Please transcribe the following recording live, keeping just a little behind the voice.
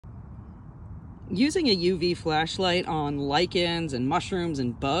Using a UV flashlight on lichens and mushrooms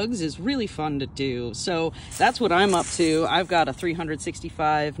and bugs is really fun to do. So that's what I'm up to. I've got a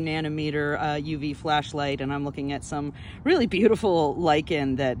 365 nanometer UV flashlight, and I'm looking at some really beautiful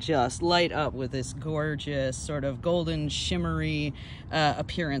lichen that just light up with this gorgeous sort of golden shimmery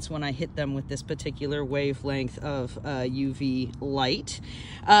appearance when I hit them with this particular wavelength of UV light.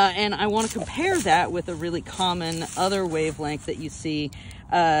 And I want to compare that with a really common other wavelength that you see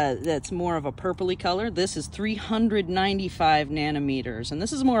that's more of a purpley color. This is 395 nanometers, and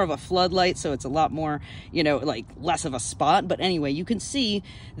this is more of a floodlight, so it's a lot more, you know, like less of a spot. But anyway, you can see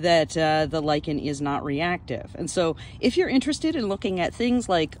that the lichen is not reactive. And so if you're interested in looking at things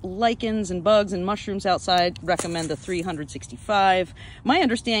like lichens and bugs and mushrooms outside, recommend the 365. My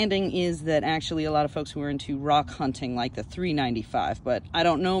understanding is that actually a lot of folks who are into rock hunting like the 395, but I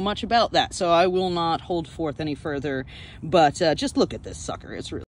don't know much about that, so I will not hold forth any further. But just look at this sucker. It's really